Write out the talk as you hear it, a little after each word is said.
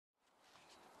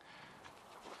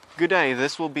Good day,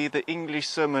 this will be the English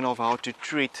sermon of how to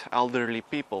treat elderly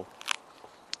people.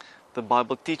 The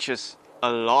Bible teaches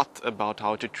a lot about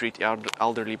how to treat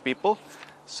elderly people,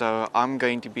 so I'm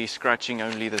going to be scratching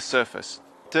only the surface.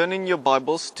 Turn in your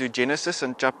Bibles to Genesis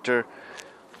and chapter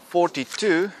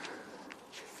 42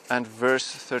 and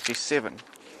verse 37.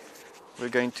 We're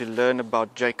going to learn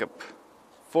about Jacob.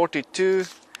 42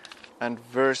 and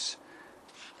verse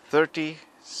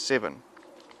 37.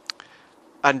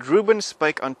 And Reuben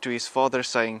spake unto his father,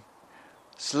 saying,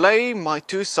 Slay my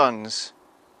two sons,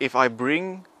 if I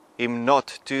bring him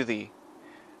not to thee.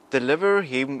 Deliver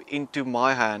him into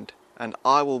my hand, and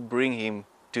I will bring him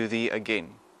to thee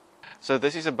again. So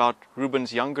this is about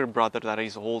Reuben's younger brother that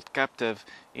is held captive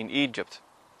in Egypt.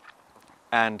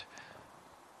 And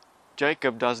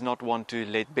Jacob does not want to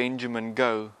let Benjamin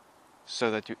go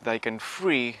so that they can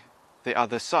free the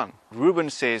other son. Reuben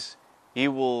says he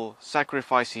will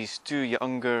sacrifice his two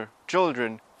younger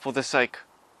children for the sake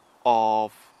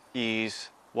of his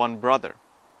one brother.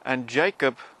 And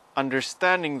Jacob,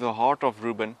 understanding the heart of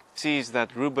Reuben, sees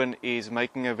that Reuben is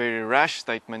making a very rash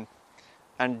statement,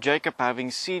 and Jacob,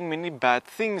 having seen many bad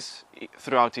things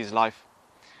throughout his life,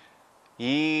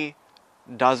 he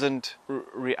doesn't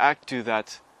react to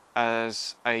that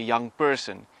as a young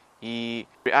person. He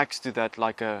reacts to that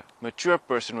like a mature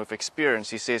person with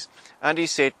experience. He says, and he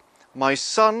said, My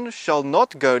son shall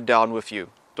not go down with you,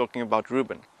 talking about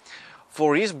Reuben,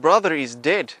 for his brother is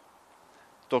dead,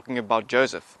 talking about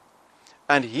Joseph,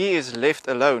 and he is left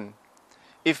alone.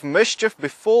 If mischief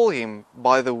befall him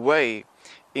by the way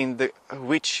in the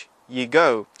which ye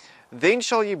go, then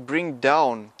shall ye bring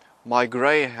down my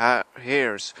grey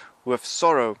hairs with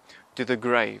sorrow to the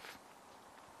grave.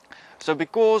 So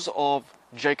because of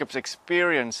Jacob's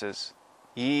experiences,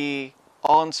 he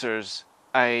answers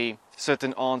a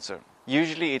certain answer.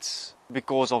 Usually it's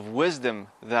because of wisdom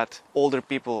that older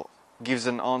people gives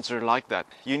an answer like that.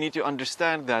 You need to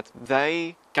understand that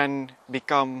they can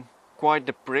become quite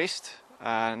depressed,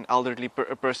 an elderly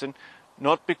person,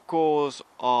 not because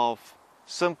of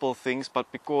simple things, but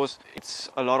because it's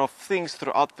a lot of things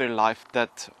throughout their life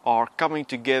that are coming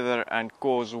together and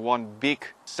cause one big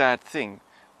sad thing.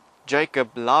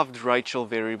 Jacob loved Rachel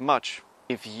very much.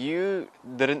 If you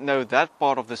didn't know that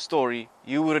part of the story,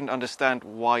 you wouldn't understand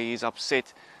why he's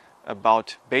upset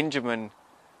about Benjamin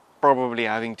probably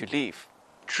having to leave.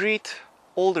 Treat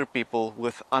older people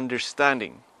with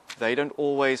understanding. They don't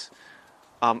always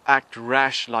act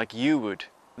rash like you would.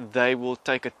 They will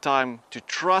take a time to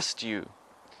trust you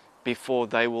before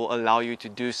they will allow you to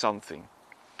do something.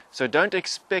 So don't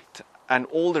expect an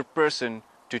older person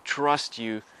to trust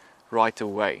you right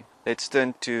away. Let's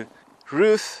turn to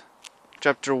Ruth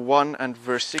chapter 1 and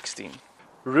verse 16.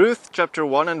 Ruth chapter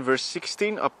 1 and verse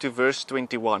 16 up to verse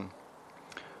 21.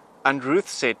 And Ruth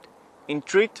said,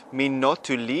 Entreat me not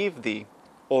to leave thee,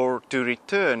 or to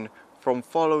return from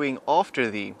following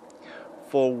after thee.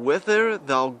 For whither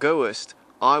thou goest,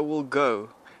 I will go,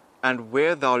 and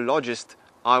where thou lodgest,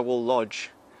 I will lodge.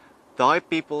 Thy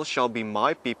people shall be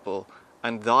my people,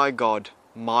 and thy God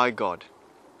my God.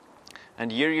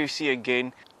 And here you see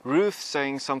again Ruth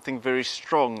saying something very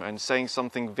strong and saying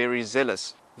something very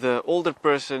zealous. The older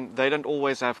person, they don't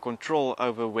always have control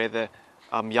over whether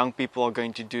young people are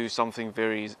going to do something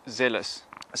very zealous.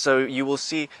 So you will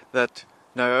see that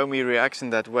Naomi reacts in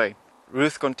that way.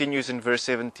 Ruth continues in verse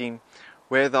 17,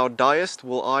 Where thou diest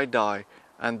will I die,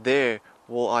 and there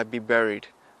will I be buried.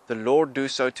 The Lord do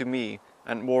so to me,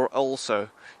 and more also,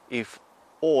 if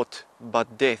aught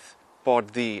but death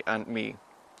part thee and me.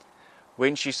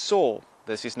 When she saw,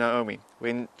 this is Naomi,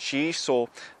 when she saw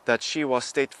that she was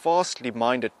steadfastly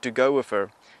minded to go with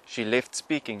her, she left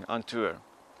speaking unto her.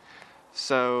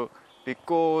 So,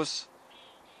 because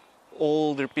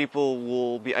older people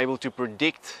will be able to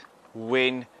predict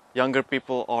when younger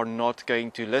people are not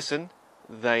going to listen,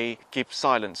 they keep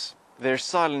silence. Their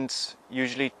silence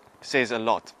usually says a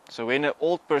lot. So when an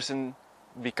old person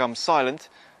becomes silent,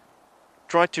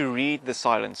 try to read the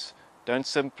silence. Don't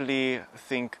simply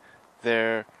think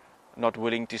they're not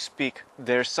willing to speak.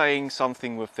 They're saying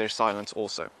something with their silence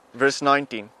also. Verse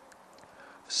 19.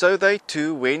 So they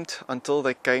two went until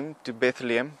they came to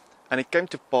Bethlehem, and it came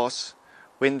to pass,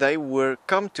 when they were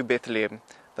come to Bethlehem,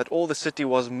 that all the city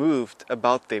was moved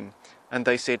about them, and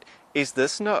they said, Is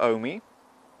this Naomi?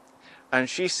 And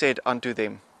she said unto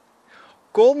them,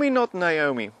 Call me not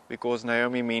Naomi, because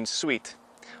Naomi means sweet.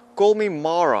 Call me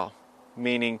Mara,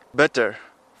 meaning bitter.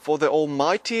 For the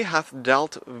Almighty hath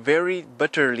dealt very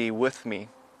bitterly with me.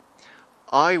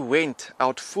 I went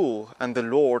out full, and the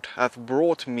Lord hath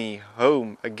brought me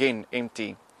home again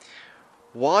empty.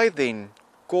 Why then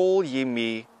call ye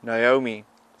me Naomi,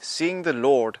 seeing the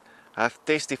Lord hath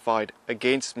testified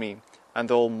against me, and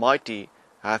the Almighty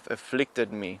hath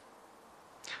afflicted me.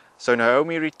 So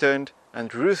Naomi returned,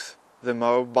 and Ruth the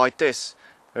Moabitess,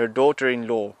 her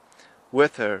daughter-in-law,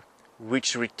 with her,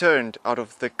 which returned out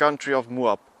of the country of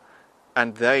Moab,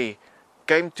 and they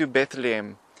came to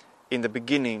Bethlehem in the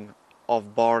beginning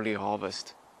of barley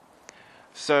harvest.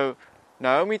 So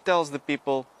Naomi tells the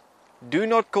people, do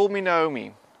not call me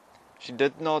Naomi. She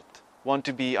did not want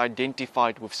to be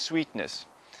identified with sweetness.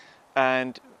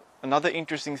 And another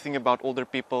interesting thing about older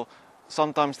people,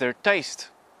 sometimes their taste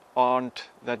aren't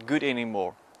that good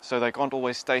anymore, so they can't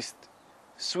always taste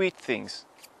sweet things.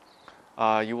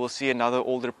 You will see another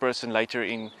older person later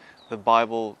in the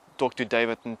Bible talk to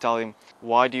David and tell him,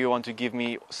 why do you want to give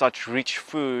me such rich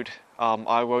food?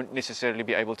 I won't necessarily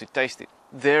be able to taste it.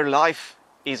 Their life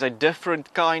is a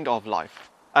different kind of life.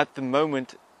 At the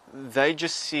moment, they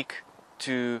just seek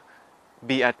to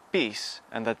be at peace,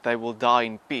 and that they will die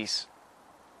in peace.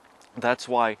 That's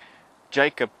why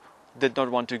Jacob did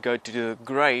not want to go to the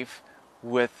grave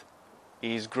with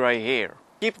his grey hair.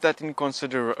 Keep that in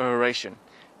consideration.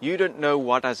 You don't know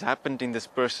what has happened in this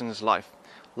person's life.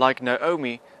 Like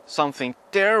Naomi, something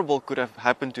terrible could have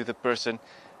happened to the person,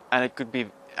 and it could be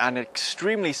an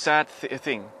extremely sad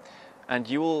thing. And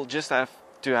you will just have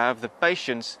to have the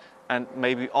patience and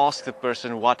maybe ask the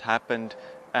person what happened,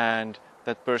 and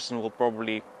that person will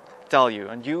probably tell you.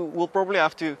 And you will probably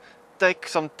have to take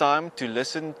some time to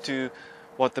listen to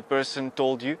what the person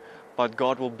told you, but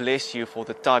God will bless you for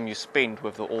the time you spend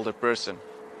with the older person.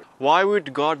 Why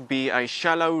would God be a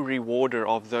shallow rewarder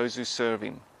of those who serve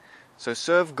Him? So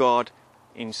serve God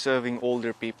in serving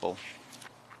older people.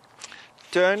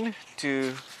 Turn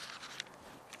to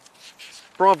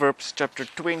Proverbs chapter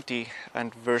 20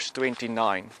 and verse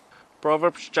 29.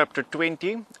 Proverbs chapter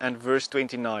 20 and verse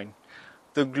 29.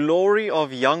 The glory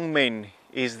of young men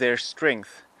is their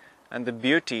strength, and the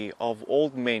beauty of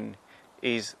old men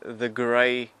is the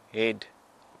grey head.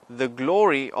 The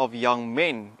glory of young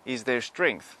men is their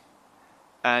strength.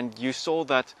 And you saw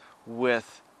that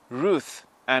with Ruth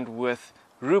and with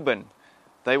Reuben.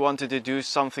 They wanted to do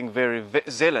something very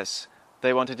zealous.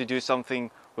 They wanted to do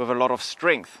something with a lot of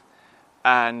strength.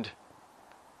 And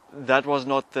that was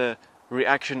not the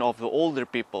reaction of the older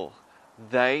people.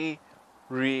 They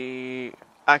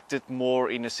reacted more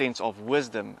in a sense of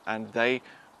wisdom, and they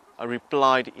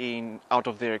replied out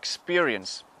of their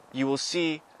experience. You will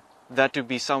see that to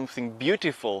be something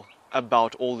beautiful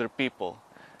about older people.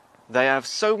 They have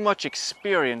so much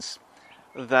experience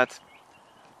that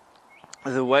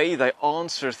the way they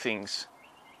answer things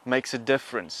makes a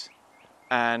difference,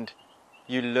 and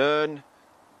you learn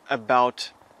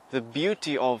about the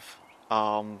beauty of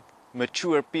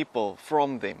mature people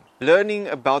from them. Learning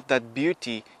about that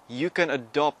beauty, you can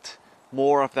adopt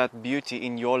more of that beauty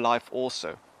in your life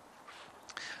also.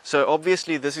 So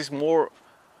obviously this is more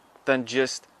than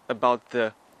just about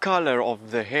the color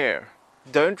of the hair.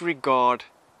 Don't regard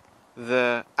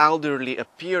the elderly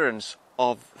appearance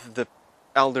of the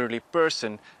elderly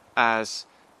person as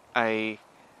a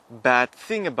bad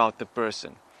thing about the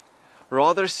person.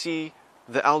 Rather see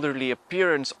the elderly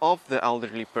appearance of the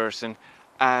elderly person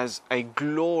as a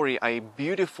glory, a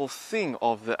beautiful thing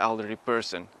of the elderly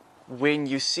person. When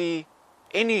you see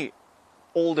any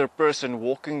older person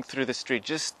walking through the street,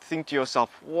 just think to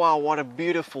yourself, wow, what a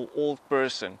beautiful old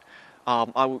person.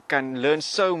 I can learn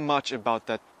so much about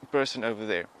that person over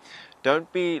there.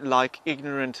 Don't be like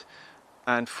ignorant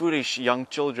and foolish young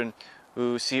children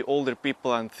who see older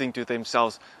people and think to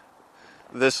themselves,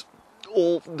 this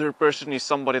older person is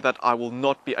somebody that I will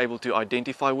not be able to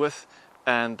identify with,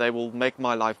 and they will make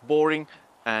my life boring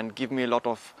and give me a lot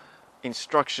of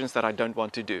instructions that I don't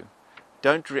want to do.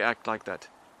 Don't react like that.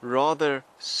 Rather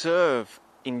serve,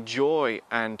 enjoy,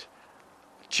 and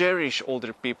cherish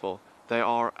older people. They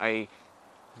are a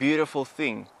beautiful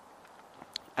thing,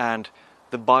 and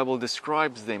the Bible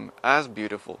describes them as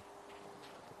beautiful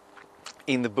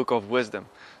in the book of wisdom.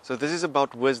 So this is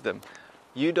about wisdom.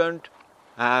 You don't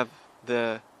have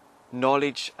the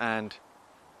knowledge and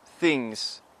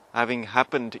things having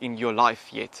happened in your life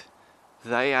yet.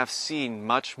 They have seen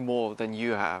much more than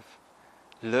you have.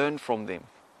 Learn from them.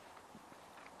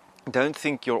 Don't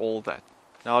think you're all that.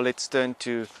 Now let's turn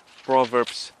to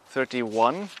Proverbs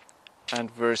 31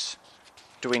 and verse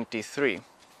 23.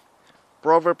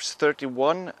 Proverbs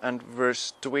 31 and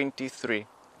verse 23.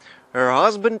 Her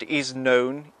husband is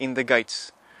known in the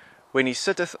gates, when he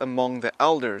sitteth among the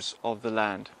elders of the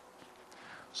land.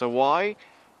 So why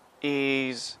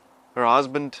is her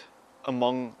husband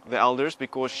among the elders?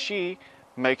 Because she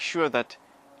makes sure that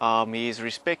he is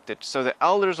respected. So the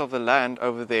elders of the land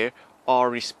over there are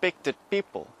respected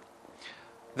people.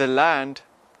 the land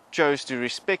chose to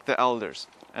respect the elders.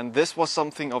 And this was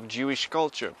something of Jewish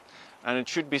culture. And it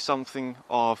should be something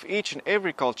of each and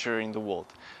every culture in the world.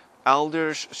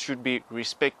 Elders should be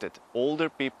respected. Older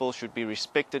people should be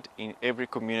respected in every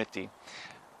community.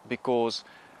 Because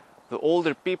the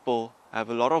older people have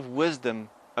a lot of wisdom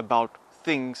about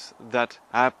things that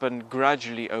happen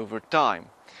gradually over time.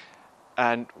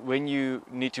 And when you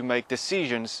need to make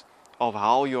decisions of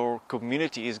how your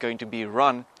community is going to be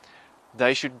run,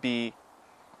 they should be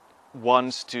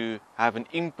ones to have an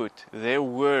input. Their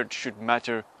word should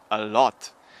matter a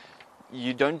lot.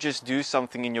 You don't just do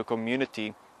something in your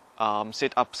community,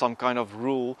 set up some kind of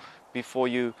rule before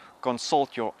you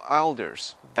consult your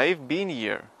elders. They've been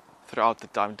here throughout the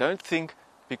time. Don't think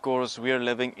because we are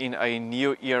living in a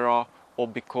new era, or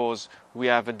because we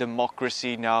have a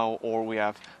democracy now, or we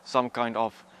have some kind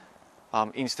of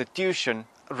institution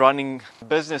running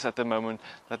business at the moment,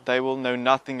 that they will know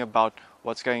nothing about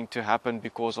what's going to happen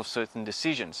because of certain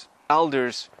decisions.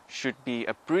 Elders should be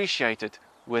appreciated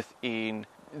within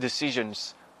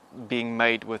decisions being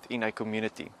made within a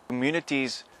community.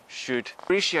 Communities should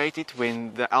appreciate it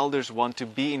when the elders want to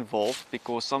be involved,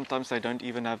 because sometimes they don't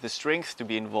even have the strength to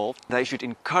be involved. They should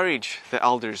encourage the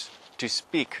elders to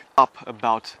speak up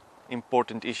about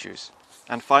important issues.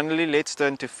 And finally, let's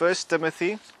turn to 1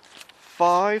 Timothy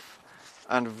 5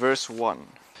 and verse 1.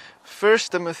 1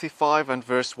 Timothy 5 and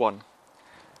verse 1.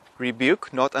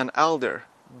 Rebuke not an elder,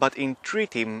 but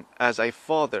entreat him as a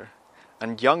father,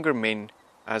 and younger men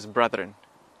as brethren.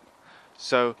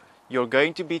 So you're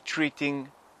going to be treating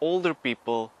older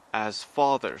people as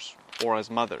fathers or as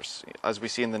mothers, as we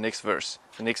see in the next verse.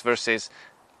 The next verse says,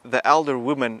 the elder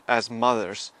women as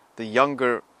mothers, the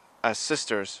younger as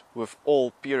sisters, with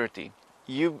all purity.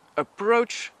 You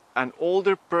approach an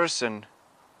older person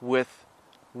with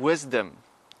wisdom.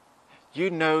 You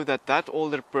know that that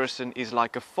older person is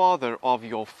like a father of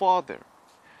your father.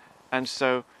 And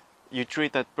so you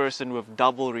treat that person with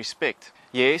double respect.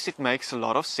 Yes, it makes a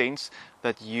lot of sense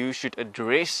that you should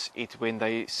address it when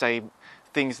they say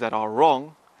things that are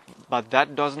wrong, but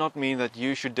that does not mean that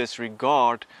you should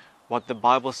disregard what the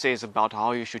Bible says about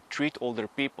how you should treat older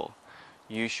people.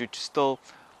 You should still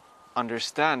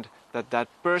understand that that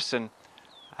person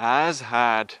has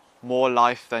had more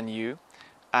life than you,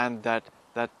 and that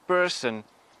that person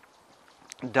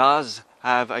does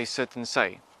have a certain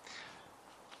say.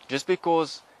 Just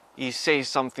because he says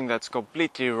something that's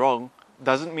completely wrong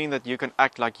doesn't mean that you can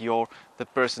act like you're the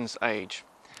person's age.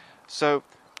 So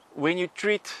when you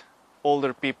treat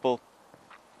older people,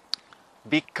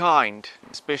 be kind,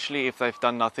 especially if they've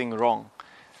done nothing wrong.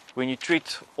 When you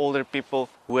treat older people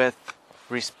with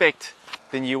respect,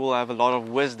 then you will have a lot of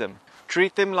wisdom.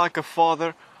 Treat them like a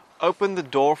father. Open the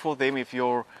door for them if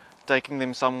you're taking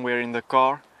them somewhere in the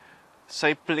car.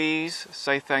 Say please,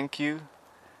 say thank you,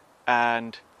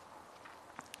 and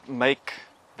make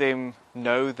them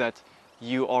know that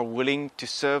you are willing to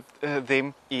serve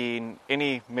them in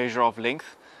any measure of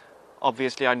length.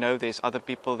 Obviously, I know there's other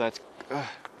people that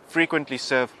frequently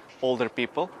serve older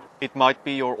people. It might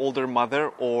be your older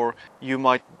mother, or you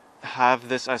might have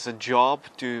this as a job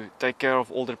to take care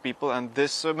of older people, and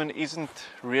this sermon isn't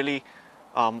really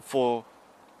for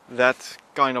that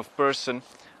kind of person.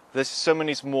 This sermon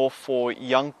is more for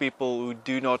young people who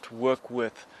do not work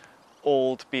with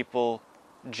old people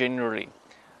generally.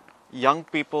 Young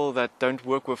people that don't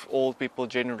work with old people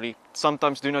generally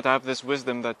sometimes do not have this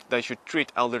wisdom that they should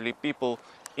treat elderly people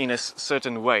in a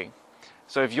certain way.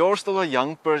 So if you're still a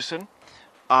young person,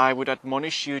 I would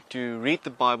admonish you to read the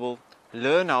Bible,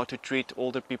 learn how to treat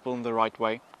older people in the right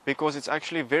way, because it's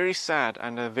actually very sad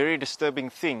and a very disturbing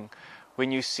thing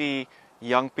when you see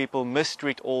young people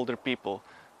mistreat older people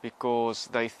because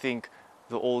they think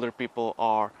the older people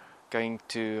are going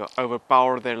to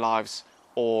overpower their lives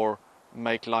or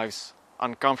make lives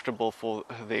uncomfortable for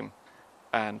them,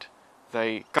 and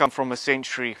they come from a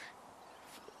century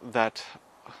that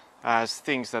has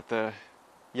things that the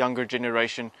younger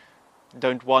generation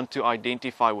don't want to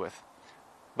identify with.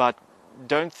 But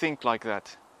don't think like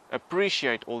that.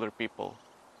 Appreciate older people,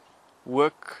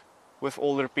 work with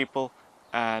older people,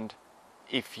 and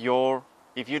if you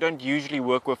don't usually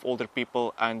work with older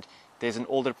people and there's an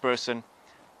older person,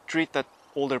 treat that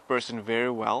older person very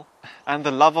well, and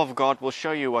the love of God will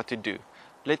show you what to do.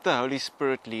 Let the Holy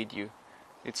Spirit lead you.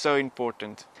 It's so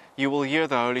important. You will hear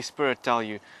the Holy Spirit tell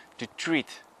you to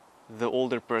treat the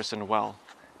older person well.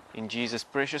 In Jesus'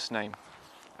 precious name,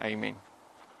 amen.